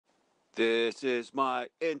This is my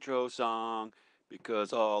intro song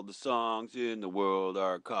because all the songs in the world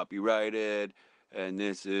are copyrighted. And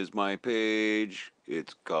this is my page.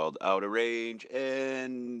 It's called Out of Range.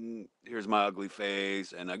 And here's my ugly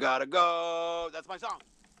face. And I gotta go. That's my song.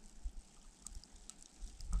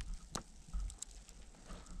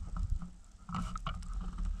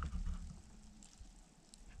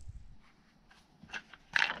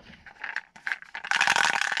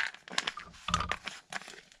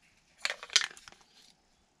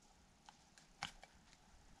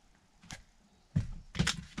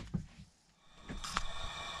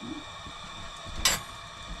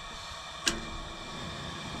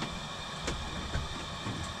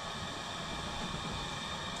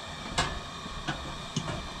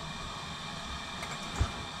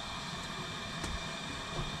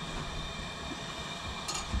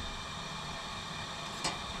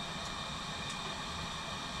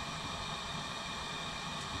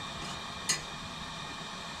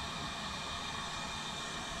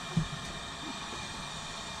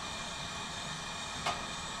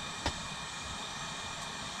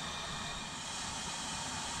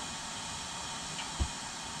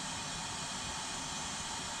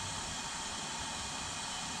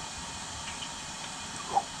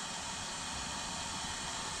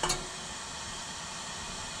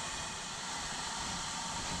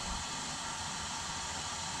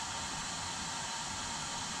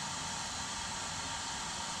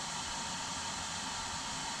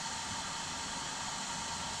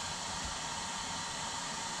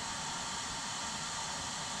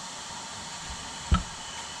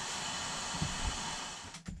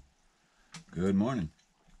 Good morning.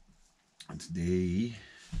 It's day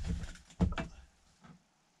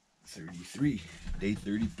 33. Day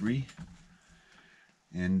 33.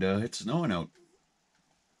 And it's snowing out.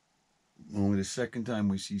 Only the second time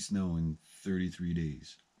we see snow in 33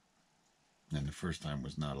 days. And the first time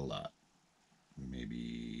was not a lot.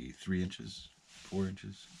 Maybe 3 inches, 4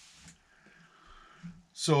 inches.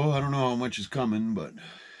 So I don't know how much is coming, but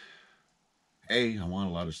A, I want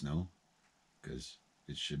a lot of snow because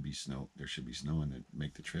it should be snow. There should be snow and it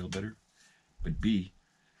make the trail better. But B,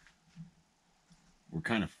 we're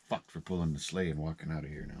kind of fucked for pulling the sleigh and walking out of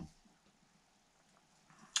here now.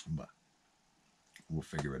 But we'll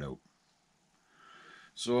figure it out.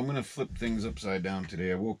 So I'm gonna flip things upside down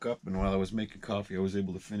today. I woke up and while I was making coffee, I was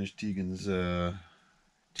able to finish Tegan's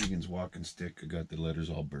walking stick. I got the letters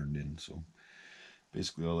all burned in, so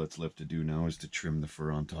basically all that's left to do now is to trim the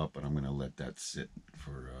fur on top, but I'm gonna let that sit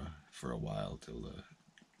for a while till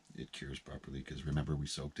it cures properly. Because remember we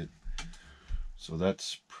soaked it, so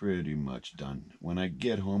that's pretty much done. When I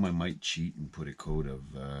get home, I might cheat and put a coat of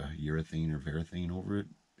urethane or varathane over it.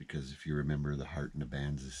 Because if you remember the heart in the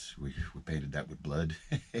bands, we painted that with blood.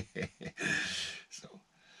 So,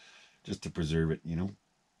 just to preserve it,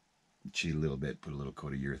 cheat a little bit, put a little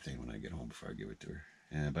coat of urethane when I get home before I give it to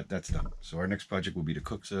her. But that's done. So our next project will be the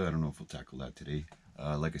kuksa. I don't know if we'll tackle that today.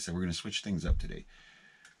 Like I said, we're going to switch things up today.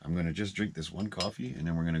 I'm going to just drink this one coffee, and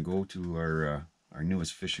then we're going to go to our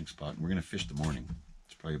newest fishing spot. And we're going to fish the morning.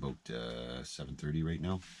 It's probably about 7:30 right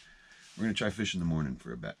now. We're going to try fishing the morning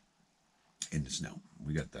for a bet. In the snow.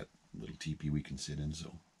 We got that little teepee we can sit in,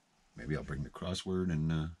 so maybe I'll bring the crossword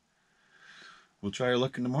and we'll try our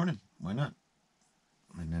luck in the morning. Why not?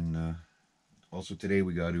 And then also today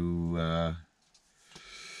we got to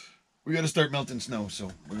start melting snow,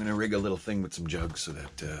 so we're gonna rig a little thing with some jugs so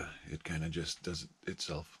that it kind of just does it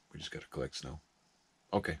itself. We just got to collect snow.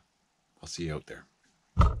 Okay, I'll see you out there.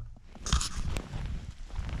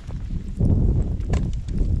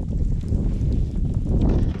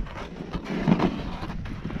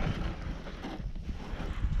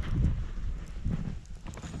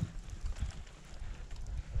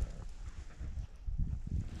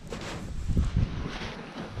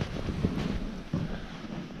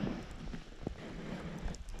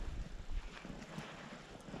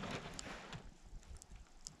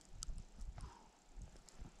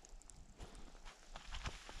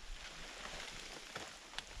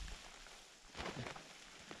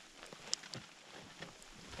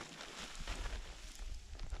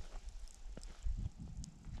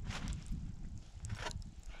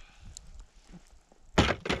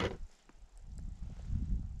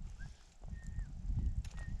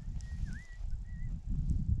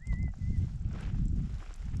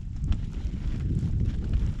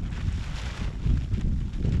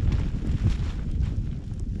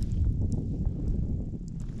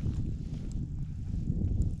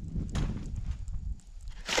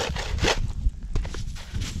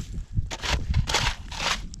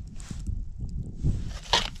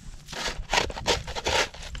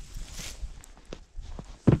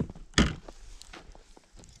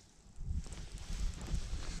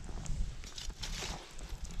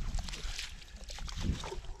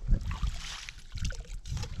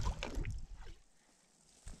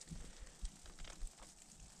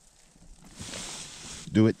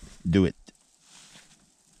 Do it. Do it.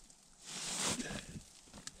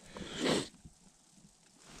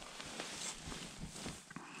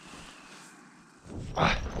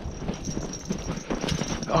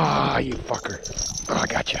 Ah, you fucker. Oh, I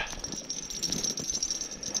got you.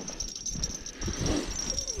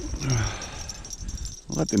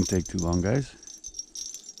 Well, that didn't take too long, guys.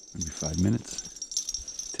 Maybe 5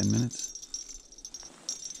 minutes, 10 minutes.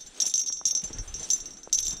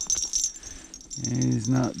 He's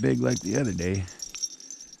not big like the other day.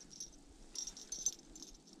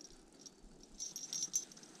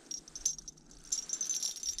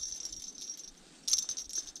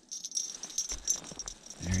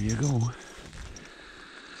 There you go.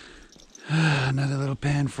 Another little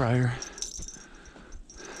pan fryer.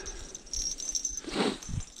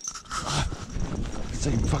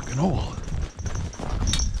 Same fucking hole.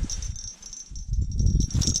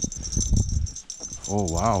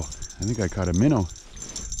 Oh wow, I think I caught a minnow.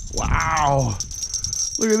 Wow,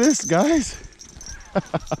 look at this, guys.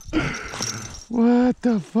 What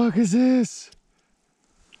the fuck is this?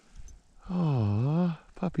 Oh,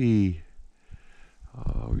 puppy.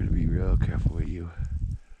 Oh, we're gonna be real careful with you.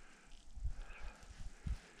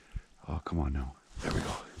 Oh, come on now. There we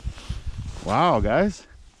go. Wow, guys.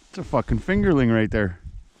 It's a fucking fingerling right there.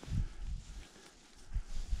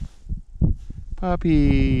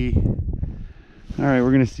 Puppy. All right,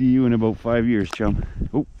 we're gonna see you in about 5 years, chum.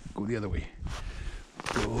 Oh, go the other way.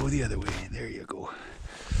 Go the other way. There you go.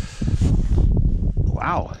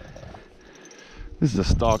 Wow. This is a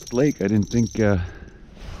stocked lake. I didn't think there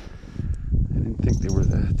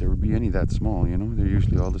would be any that small, you know? They're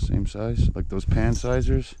usually all the same size. Like those pan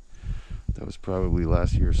sizers. That was probably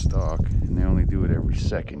last year's stock, and they only do it every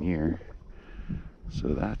second year. So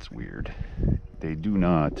that's weird. They do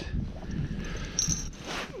not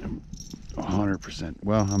 100%.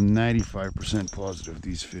 Well, I'm 95% positive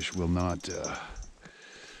these fish will not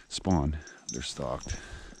spawn. They're stocked.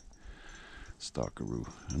 Stockaroo.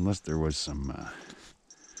 Unless there was some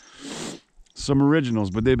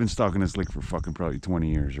originals, but they've been stocking this lake for fucking probably 20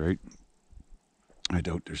 years, right? I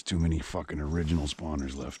doubt there's too many fucking original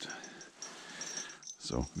spawners left.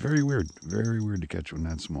 So, very weird to catch one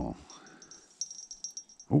that small.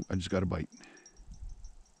 Oh, I just got a bite.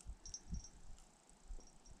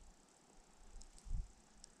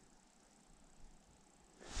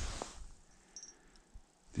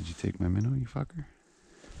 Did you take my minnow, you fucker?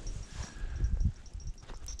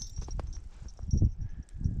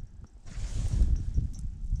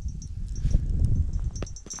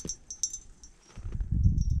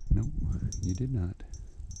 No, you did not.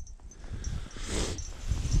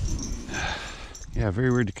 Yeah,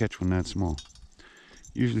 very weird to catch one that small.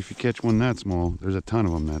 Usually if you catch one that small, there's a ton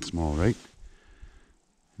of them that small, right?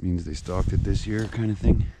 Means they stocked it this year kind of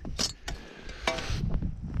thing. I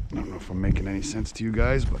don't know if I'm making any sense to you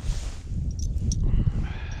guys, but...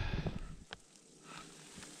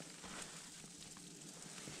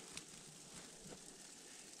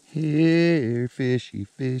 Here, fishy,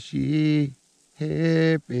 fishy.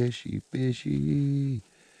 Here, fishy, fishy.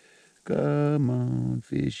 Come on,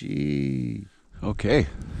 fishy. Okay,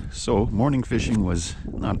 so morning fishing was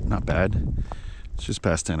not bad. It's just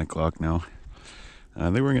past 10 o'clock now.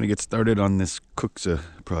 They were going to get started on this kuksa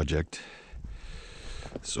project.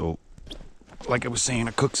 So, like I was saying,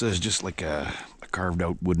 a kuksa is just like a carved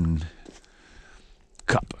out wooden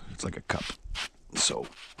cup. It's like a cup. So,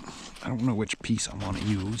 I don't know which piece I want to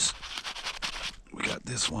use. We got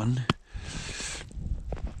this one.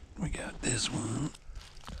 We got this one.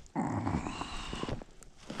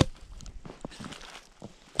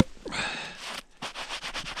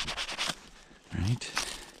 Right.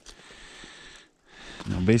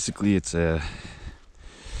 Now basically it's I'll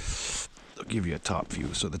give you a top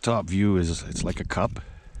view. So the top view is, it's like a cup,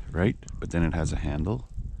 right? But then it has a handle,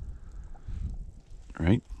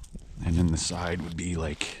 right? And then the side would be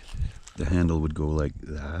like, the handle would go like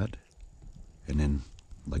that, and then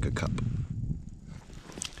like a cup.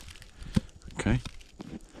 Okay.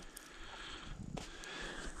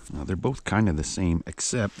 Now they're both kind of the same,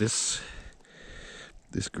 except this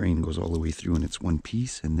grain goes all the way through and it's one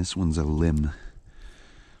piece, and this one's a limb.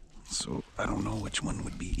 So I don't know which one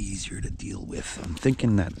would be easier to deal with. I'm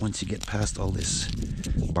thinking that once you get past all this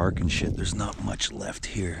bark and shit, there's not much left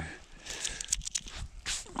here.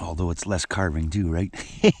 Although it's less carving too, right?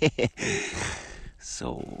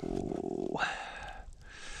 So,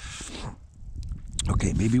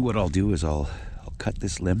 okay, maybe what I'll do is I'll cut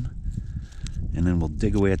this limb, and then we'll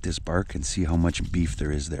dig away at this bark and see how much beef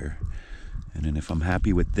there is there. And then if I'm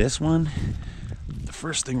happy with this one, the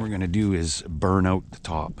first thing we're gonna do is burn out the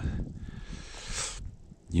top.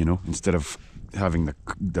 You know, instead of having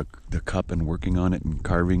the cup and working on it and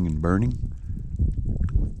carving and burning.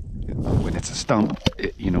 When it's a stump,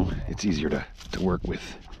 it's easier to work with.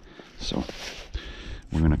 So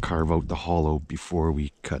we're going to carve out the hollow before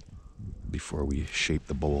we shape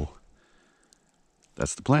the bowl.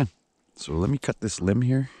 That's the plan. So let me cut this limb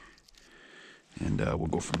here, and we'll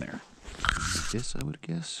go from there. Like this, I would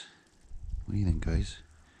guess. What do you think, guys?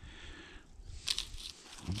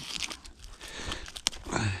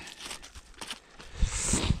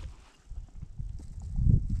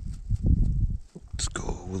 Let's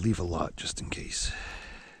go. We'll leave a lot just in case.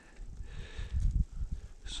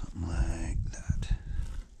 Something like that.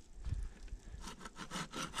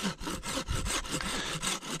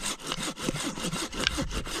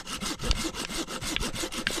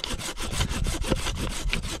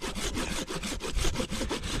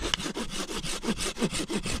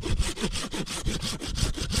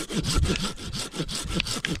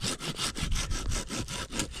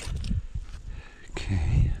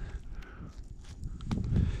 Okay.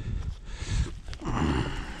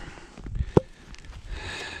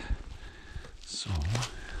 So,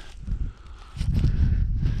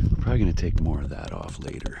 we're probably going to take more of that off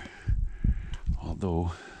later.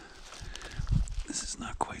 Although, this is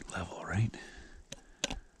not quite level, right?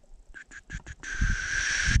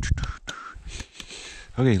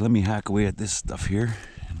 Okay, let me hack away at this stuff here,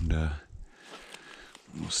 and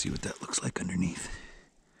we'll see what that looks like underneath.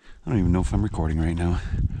 I don't even know if I'm recording right now.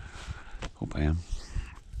 Hope I am.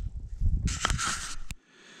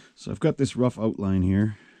 So I've got this rough outline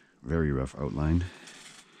here, very rough outline.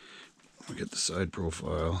 I'll get the side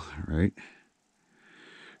profile right.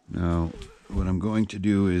 Now, what I'm going to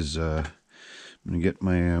do is I'm going to get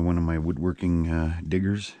my one of my woodworking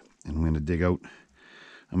diggers, and I'm going to dig out.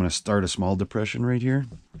 I'm going to start a small depression right here,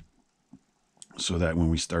 so that when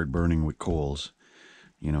we start burning with coals,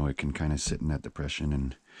 it can kind of sit in that depression,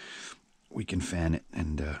 and we can fan it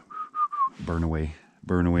and burn away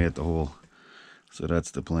at the hole. So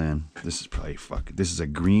that's the plan. This is probably this is a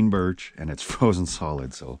green birch, and it's frozen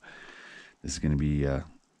solid, so this is going to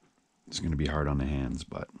be hard on the hands.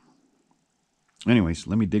 But anyways,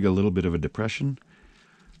 let me dig a little bit of a depression,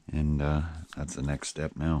 and that's the next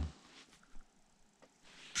step now.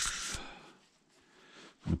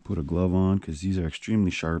 I'm going to put a glove on because these are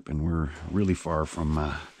extremely sharp, and we're really far from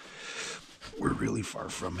a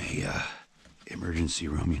emergency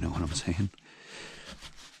room, you know what I'm saying?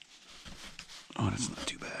 Oh, that's not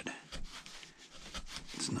too bad.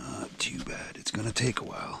 It's not too bad. It's going to take a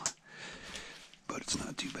while, but it's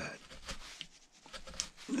not too bad.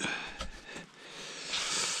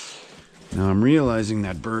 Now I'm realizing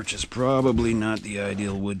that birch is probably not the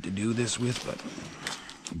ideal wood to do this with, but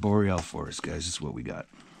boreal forest, guys, is what we got.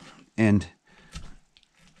 And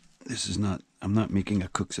this is not, I'm not making a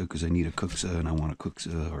kuksa because I need a kuksa and I want a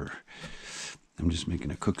kuksa, or I'm just making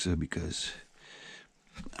a kuksa because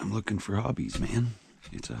I'm looking for hobbies, man.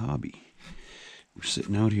 It's a hobby. We're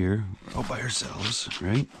sitting out here, we're all by ourselves,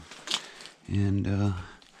 right? And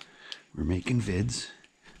we're making vids,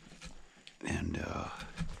 and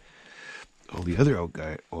all the other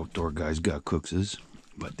outdoor guys got kuksas,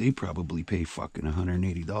 but they probably pay fucking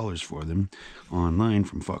 $180 for them online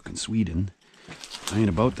from fucking Sweden. I ain't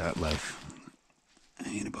about that life.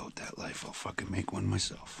 I'll fucking make one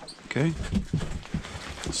myself. Okay?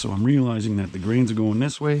 So I'm realizing that the grains are going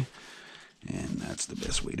this way, and that's the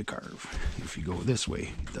best way to carve. If you go this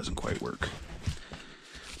way, it doesn't quite work.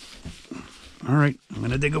 Alright, I'm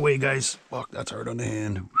gonna dig away, guys. Fuck, that's hard on the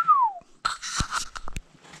hand.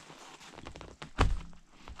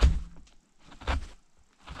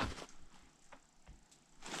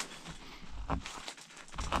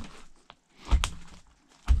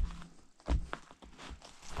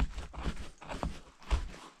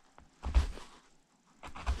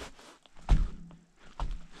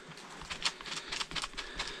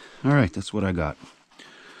 All right, that's what I got.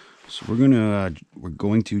 So we're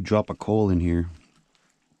going to drop a coal in here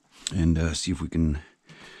and see if we can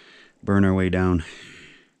burn our way down.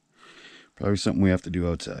 Probably something we have to do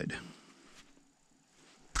outside.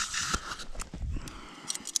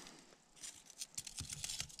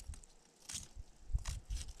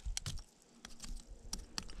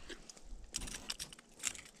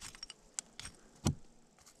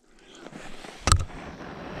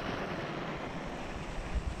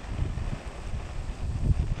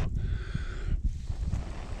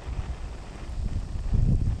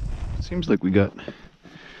 Seems like we got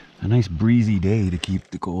a nice breezy day to keep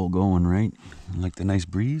the coal going, right? I like the nice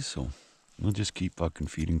breeze, so we'll just keep fucking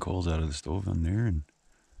feeding coals out of the stove on there and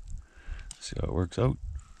see how it works out.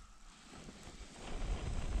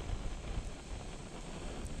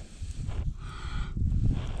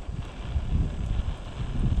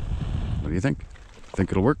 do you think? Think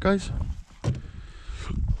it'll work, guys?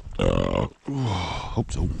 Hope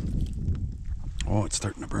so. Oh, it's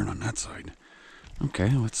starting to burn on that side. Okay,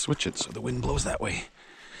 let's switch it so the wind blows that way.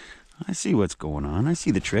 I see what's going on. I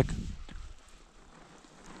see the trick.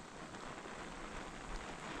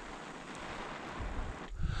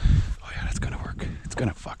 Oh yeah, that's gonna work. It's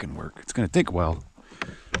gonna fucking work. It's gonna take a while,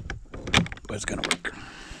 but it's gonna work.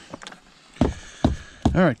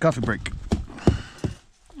 All right, coffee break.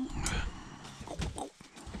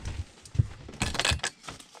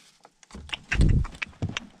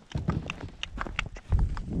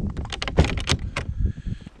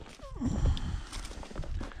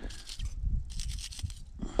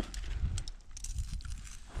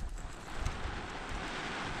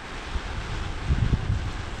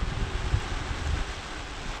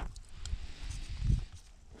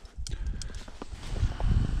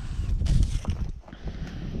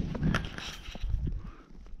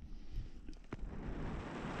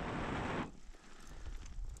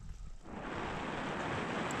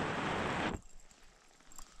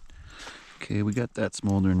 Okay, we got that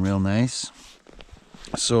smoldering real nice.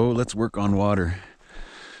 So let's work on water.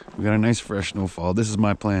 We got a nice fresh snowfall. This is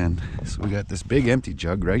my plan. So we got this big empty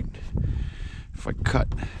jug, right? If I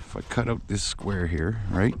cut out this square here,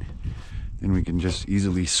 right? Then we can just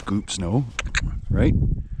easily scoop snow, right?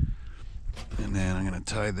 And then I'm gonna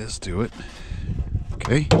tie this to it.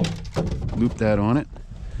 Okay, loop that on it.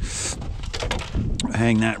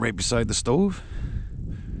 Hang that right beside the stove.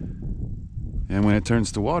 And when it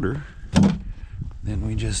turns to water, then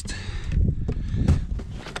we just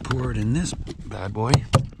pour it in this bad boy.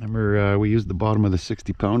 Remember, we used the bottom of the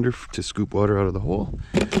 60-pounder to scoop water out of the hole.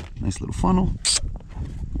 Nice little funnel.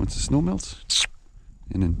 Once the snow melts,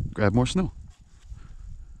 and then grab more snow.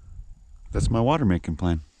 That's my water making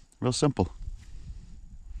plan. Real simple.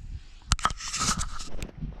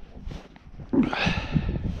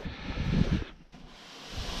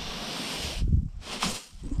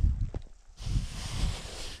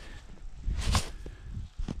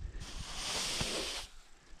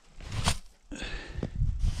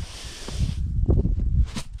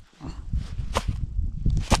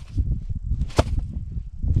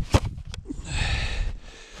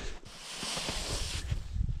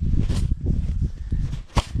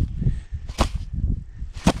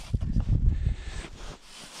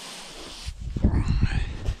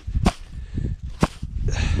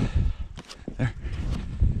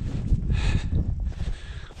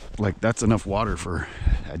 Like, that's enough water for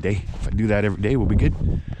a day. If I do that every day, we'll be good.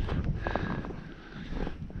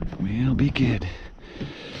 We'll be good.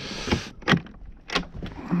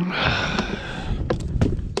 Man,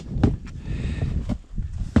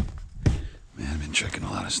 I've been chucking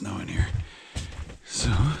a lot of snow in here.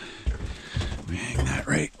 So, we hang that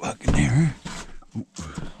right fucking there. Oop,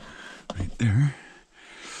 right there.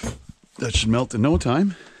 That should melt in no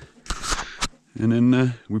time. And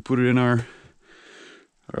then we put it in our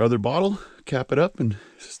other bottle, cap it up, and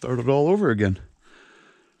start it all over again.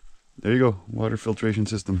 There you go, water filtration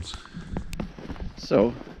systems.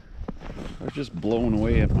 So, I was just blowing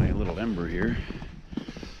away at my little ember here,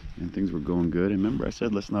 and things were going good. And remember I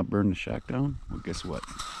said let's not burn the shack down? Well, guess what?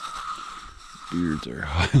 Beards are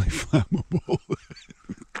highly flammable.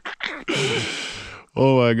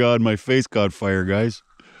 Oh my god, my face caught fire, guys.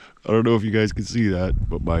 I don't know if you guys can see that,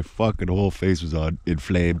 but my fucking whole face was in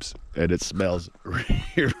flames, and it smells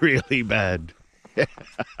really bad.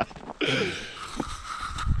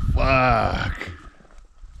 Fuck.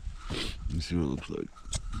 Let me see what it looks like.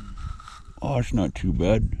 Oh, it's not too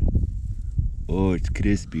bad. Oh, it's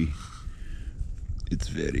crispy. It's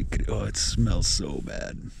very oh, it smells so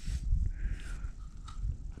bad.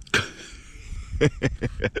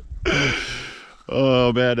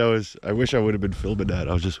 Oh man, I wish I would have been filming that.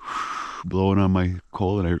 I was just blowing on my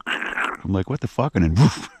coal, and I'm like, what the fuck? And then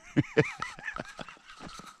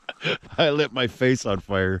I lit my face on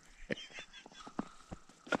fire.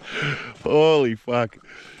 Holy fuck.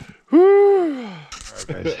 Whew. All right,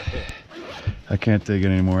 guys. I can't take it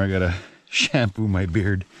anymore. I gotta shampoo my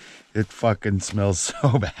beard. It fucking smells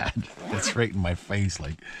so bad. It's right in my face,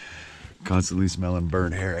 like constantly smelling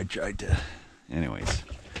burnt hair. I tried to. Anyways.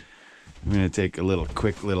 I'm gonna take a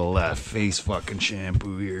quick little face fucking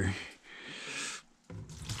shampoo here.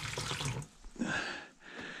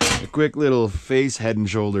 A quick little face, head and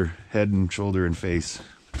shoulder and face.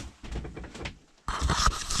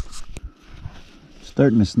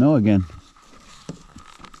 Starting to snow again.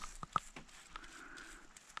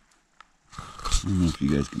 I don't know if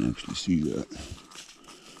you guys can actually see that.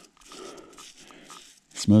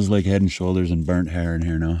 It smells like head and shoulders and burnt hair in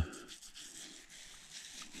here now.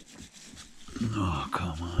 Oh,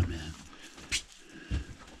 come on, man.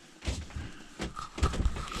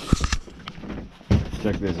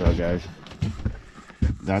 Check this out, guys.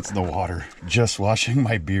 That's the water. Just washing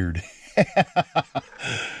my beard.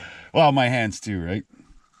 Well, my hands too, right?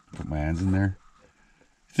 Put my hands in there.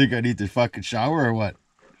 Think I need to fucking shower or what?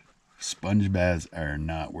 Sponge baths are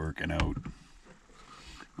not working out.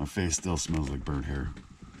 My face still smells like burnt hair.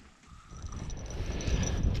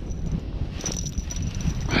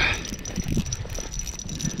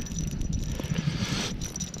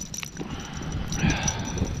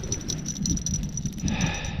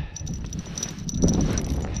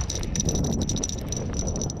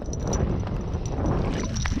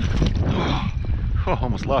 Oh,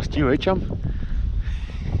 almost lost you, eh, chum?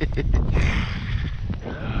 Okay.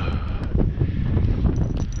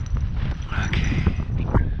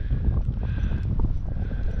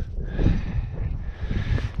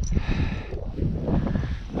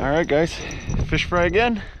 Alright, guys. Fish fry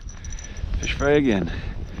again. Fish fry again.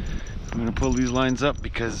 I'm gonna pull these lines up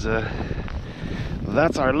because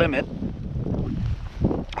that's our limit.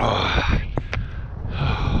 Oh.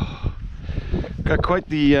 Got quite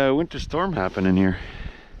the winter storm happening here.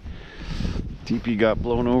 TP got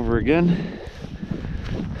blown over again.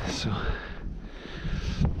 So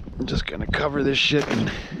I'm just gonna cover this shit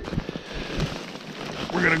and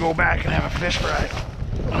we're gonna go back and have a fish fry.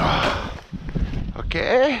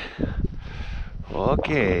 Okay.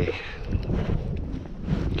 Okay.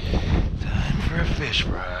 Time for a fish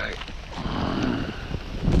fry.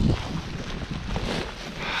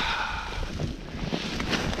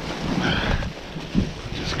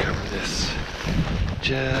 Just cover this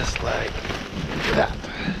just like that.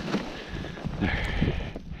 There.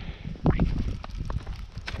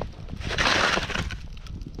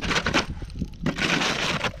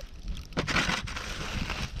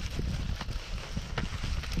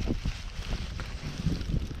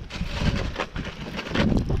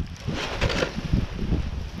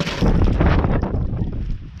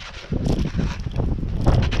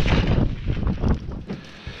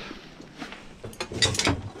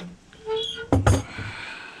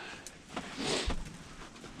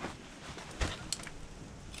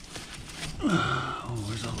 Oh,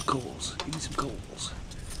 where's all the coals? Give me some coals.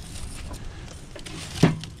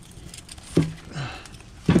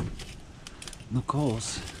 No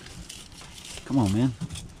coals. Come on, man.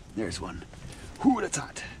 There's one. Ooh, that's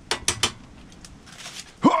hot.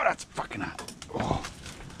 Oh, that's fucking hot. Oh.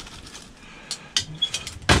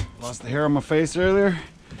 Lost the hair on my face earlier.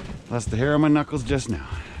 Lost the hair on my knuckles just now.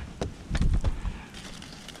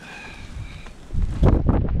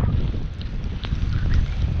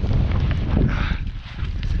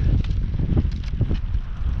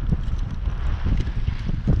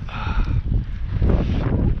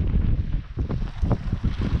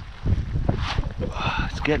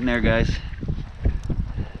 It's getting there, guys.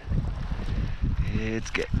 It's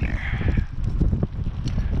getting there.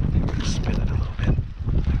 I'm gonna spin it a little bit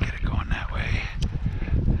and get it going that way.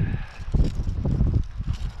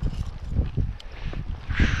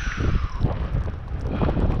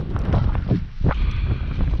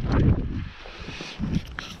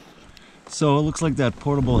 So it looks like that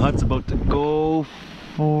portable hut's about to go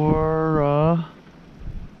for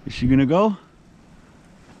is she gonna go?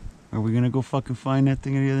 Are we gonna go fucking find that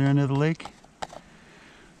thing at the other end of the lake?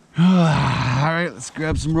 Alright, let's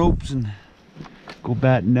grab some ropes and go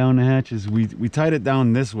batten down the hatches. We tied it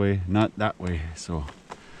down this way, not that way, so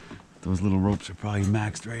those little ropes are probably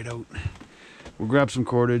maxed right out. We'll grab some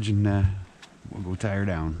cordage and we'll go tie her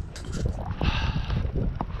down.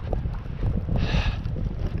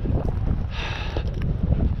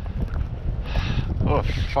 Oh, I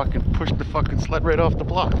fucking pushed the fucking sled right off the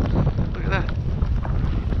block. Look at that.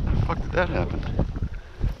 How the fuck did that happen?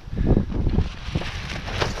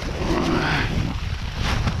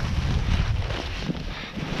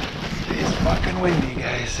 It's fucking windy,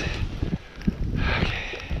 guys.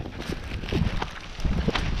 Okay.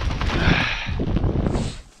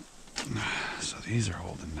 So these are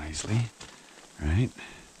holding nicely, right?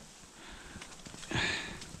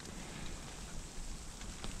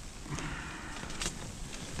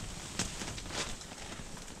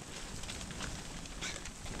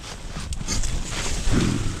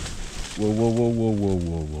 Whoa, whoa, whoa, whoa, whoa,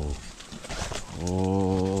 whoa, whoa.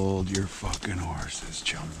 Hold your fucking horses,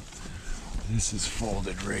 chum. This is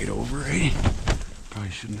folded right over, eh?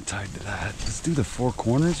 Probably shouldn't have tied to that. Let's do the four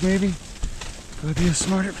corners, maybe? Could be a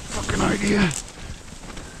smarter fucking idea.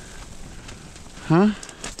 Huh?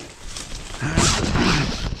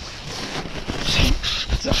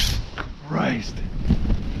 Jesus Christ.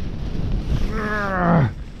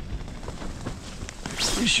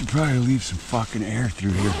 We should probably leave some fucking air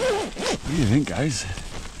through here. What do you think, guys?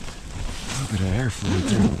 Bit of air flowing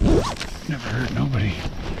through. Never hurt nobody.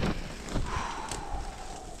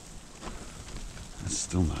 That's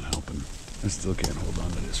still not helping. I still can't hold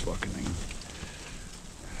on to this fucking thing.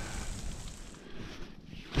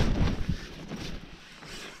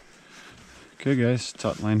 Okay guys,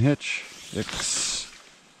 taut line hitch. X.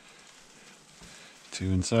 2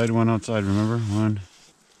 inside, 1 outside, remember? 1,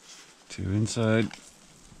 2 inside,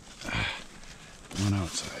 1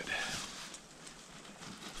 outside.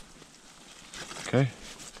 Okay.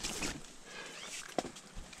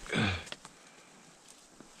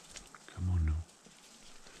 Come on now.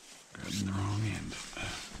 Grabbing the wrong end.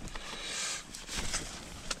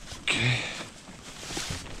 Okay.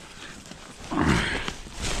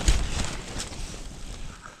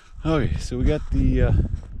 Okay, so we got the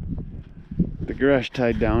garage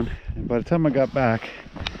tied down, and by the time I got back,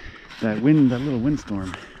 that little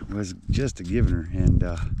windstorm was just a giving her, and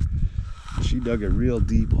she dug a real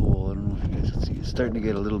deep hole. I don't know if you guys can see. It's starting to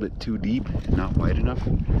get a little bit too deep, not wide enough.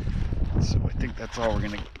 So I think that's all we're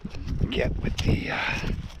gonna get with the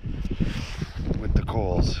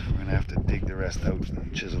coals. We're gonna have to dig the rest out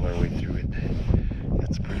and chisel our way through it.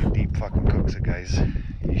 That's a pretty deep fucking kuksa, guys.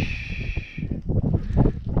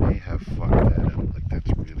 May have fucked that up. Like,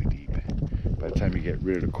 that's really deep. By the time you get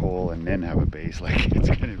rid of the coal and then have a base, like, it's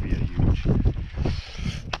gonna be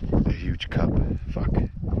a huge cup. Fuck.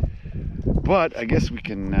 But I guess we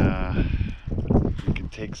can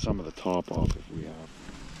take some of the top off if we have.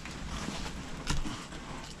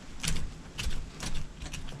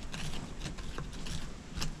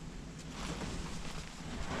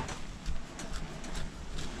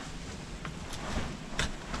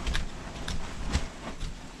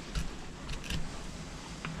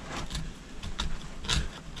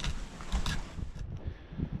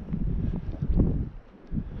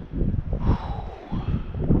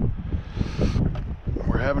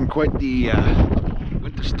 Having quite the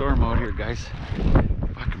winter storm out here, guys.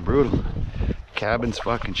 Fucking brutal. Cabin's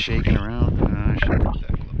fucking shaking around. I should put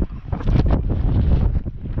that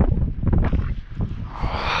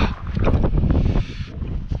glove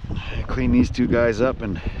on. Clean these 2 guys up,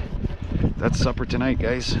 and that's supper tonight,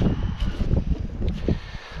 guys.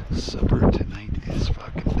 Supper tonight is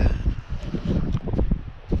fucking done.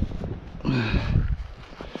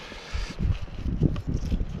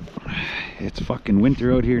 It's fucking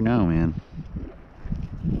winter out here now, man.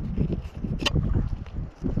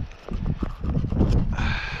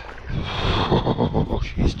 Oh,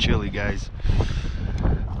 she's chilly, guys.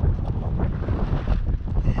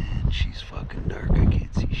 And she's fucking dark. I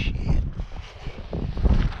can't see shit.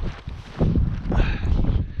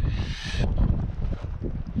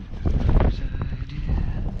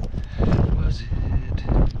 Was it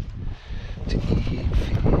to eat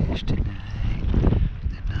fish tonight?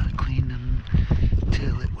 And not clean them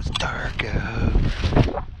till it was dark out.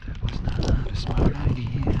 That was not a smart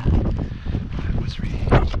idea. That was really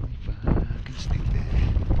fucking stupid.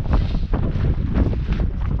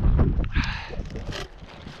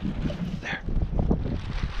 There.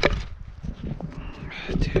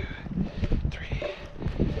 2, 3,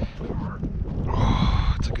 4.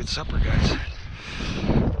 Oh, it's a good supper, guys.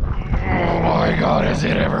 Oh my god, is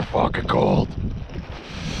it ever fucking cold?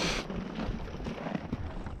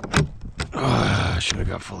 I should have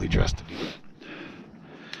got fully dressed to do it.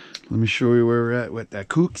 Let me show you where we're at with that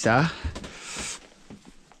kuksa.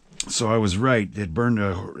 So I was right. It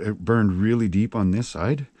burned really deep on this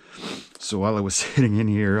side. So while I was sitting in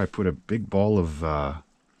here, I put a big ball of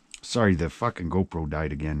sorry, the fucking GoPro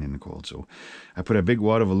died again in the cold. So I put a big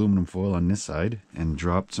wad of aluminum foil on this side and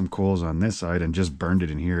dropped some coals on this side and just burned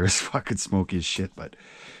it in here. It's fucking smoky as shit, but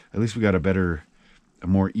at least we got a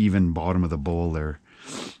more even bottom of the bowl there.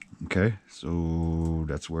 Okay, so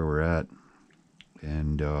that's where we're at.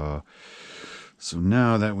 And so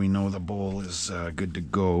now that we know the bowl is good to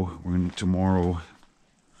go, tomorrow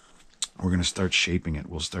we're gonna start shaping it.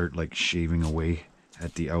 We'll start like shaving away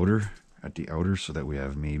at the outer so that we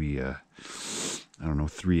have maybe I don't know,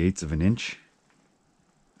 3/8 of an inch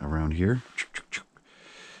around here.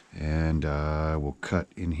 And we'll cut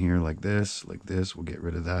in here like this. We'll get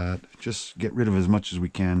rid of that. Just get rid of as much as we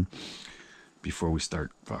can before we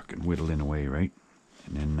start fucking whittling away, right?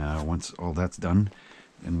 And then once all that's done,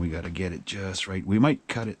 then we got to get it just right. We might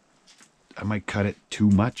cut it, I might cut it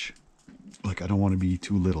too much. Like, I don't want to be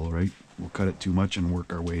too little, right? We'll cut it too much and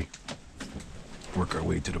work our way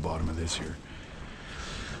to the bottom of this here.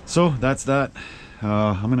 So that's that.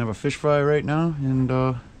 I'm gonna have a fish fry right now, and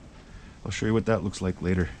I'll show you what that looks like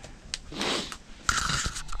later.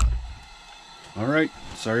 All right,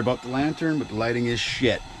 sorry about the lantern, but the lighting is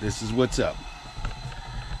shit. This is what's up.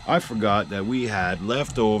 I forgot that we had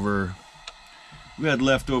leftover We had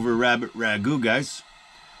leftover rabbit ragu, guys.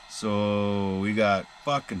 So we got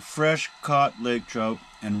fucking fresh caught lake trout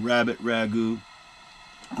and rabbit ragu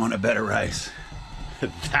on a bed of rice.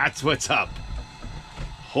 That's what's up.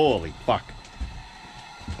 Holy fuck.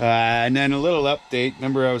 And then a little update.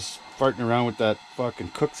 Remember I was farting around with that fucking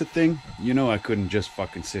kuksa thing? You know I couldn't just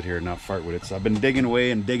fucking sit here and not fart with it. So I've been digging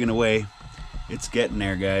away and digging away. It's getting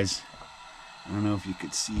there, guys. I don't know if you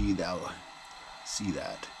could see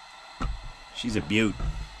that. She's a beaut.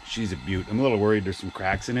 She's a beaut. I'm a little worried there's some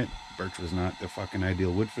cracks in it. Birch was not the fucking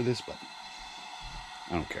ideal wood for this, but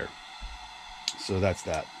I don't care. So that's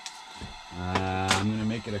that. I'm gonna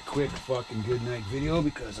make it a quick fucking good night video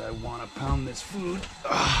because I want to pound this food.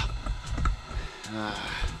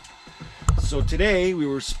 So today we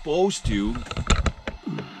were supposed to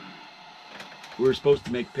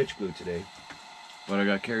make pitch glue today, but I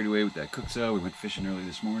got carried away with that kuksa. We went fishing early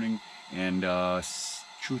this morning, and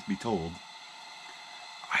truth be told,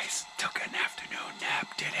 I took an afternoon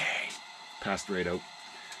nap today. Passed right out.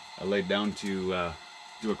 I laid down to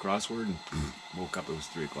do a crossword and woke up. It was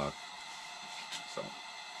 3 o'clock. So,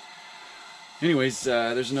 anyways,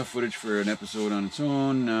 there's enough footage for an episode on its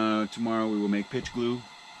own. Tomorrow we will make pitch glue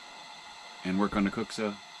and work on the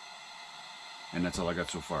kuksa, and that's all I got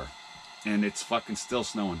so far. And it's fucking still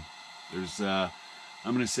snowing. There's, I'm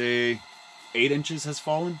gonna say 8 inches has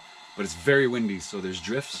fallen, but it's very windy, so there's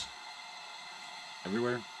drifts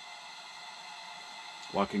everywhere.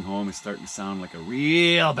 Walking home is starting to sound like a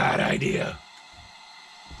real bad idea.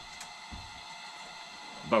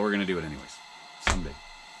 But we're gonna do it anyways, someday.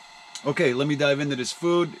 Okay, let me dive into this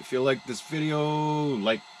food. If you like this video,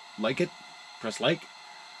 like it, press like,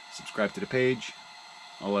 subscribe to the page,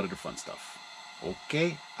 all that other fun stuff.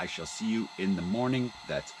 Okay, I shall see you in the morning.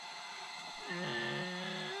 That's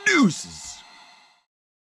deuces.